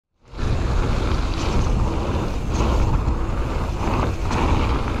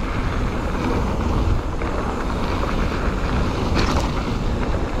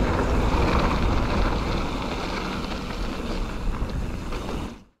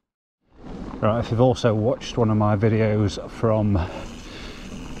Right, if you've also watched one of my videos from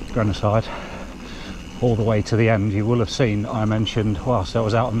Grenoside all the way to the end, you will have seen I mentioned whilst I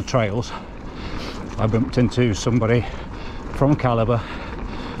was out on the trails I bumped into somebody from Calibre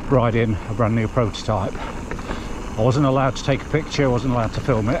riding a brand new prototype. I wasn't allowed to take a picture, I wasn't allowed to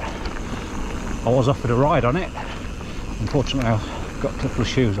film it. I was offered a ride on it. Unfortunately I've got a couple of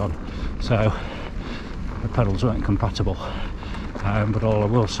shoes on, so the pedals weren't compatible. But all I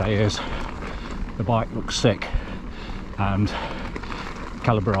will say is the bike looks sick, and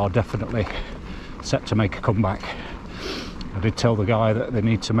Calibre are definitely set to make a comeback. I did tell the guy that they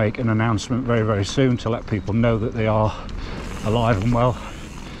need to make an announcement very, very soon to let people know that they are alive and well,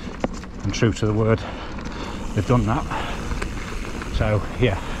 and true to the word, they've done that. So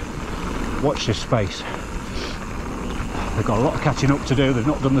yeah, watch this space. They've got a lot of catching up to do. They've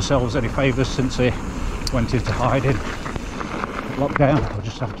not done themselves any favours since they went into hiding. Lockdown, or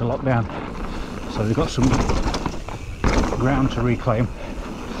just after lockdown. So they've got some ground to reclaim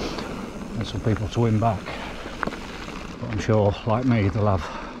and some people to win back. But I'm sure, like me, they'll have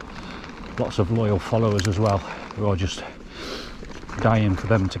lots of loyal followers as well, who are just dying for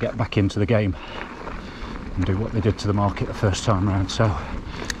them to get back into the game and do what they did to the market the first time round. So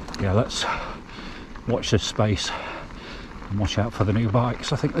yeah, let's watch this space and watch out for the new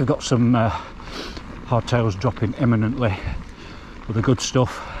bikes. I think they've got some hardtails dropping imminently, but the good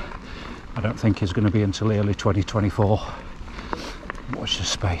stuff I don't think is going to be until early 2024. Watch this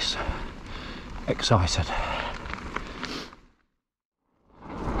space. Excited.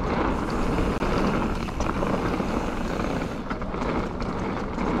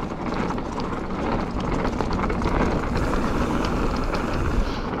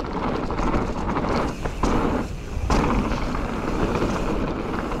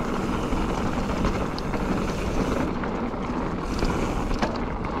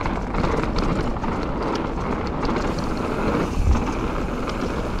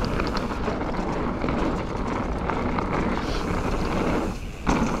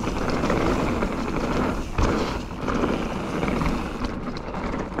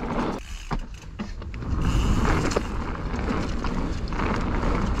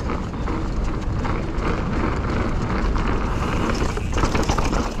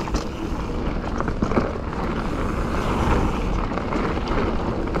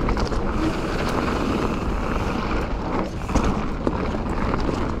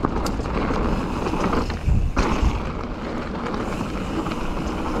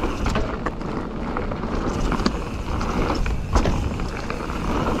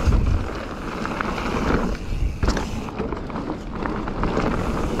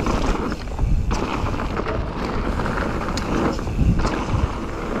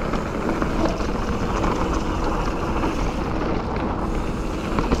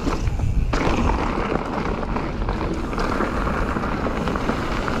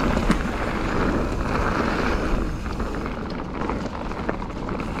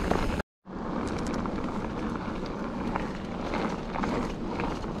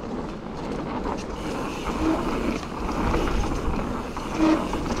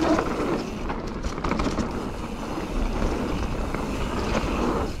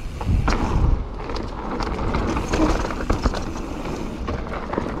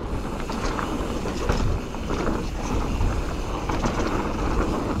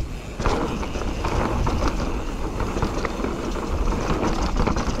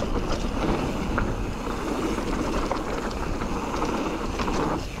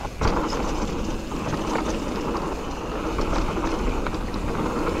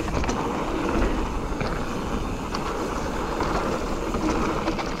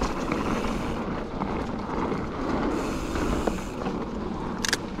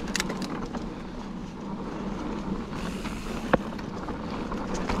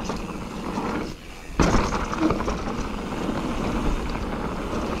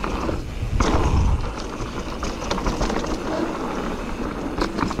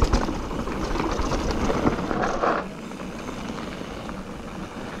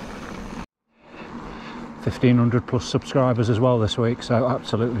 +1,500 subscribers as well this week, so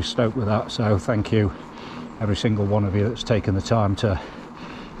absolutely stoked with that. So thank you every single one of you that's taken the time to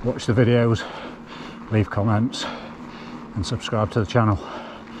watch the videos, leave comments and subscribe to the channel.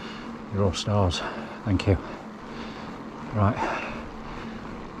 You're all stars. Thank you. Right,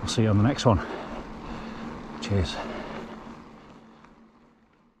 I'll see you on the next one. Cheers.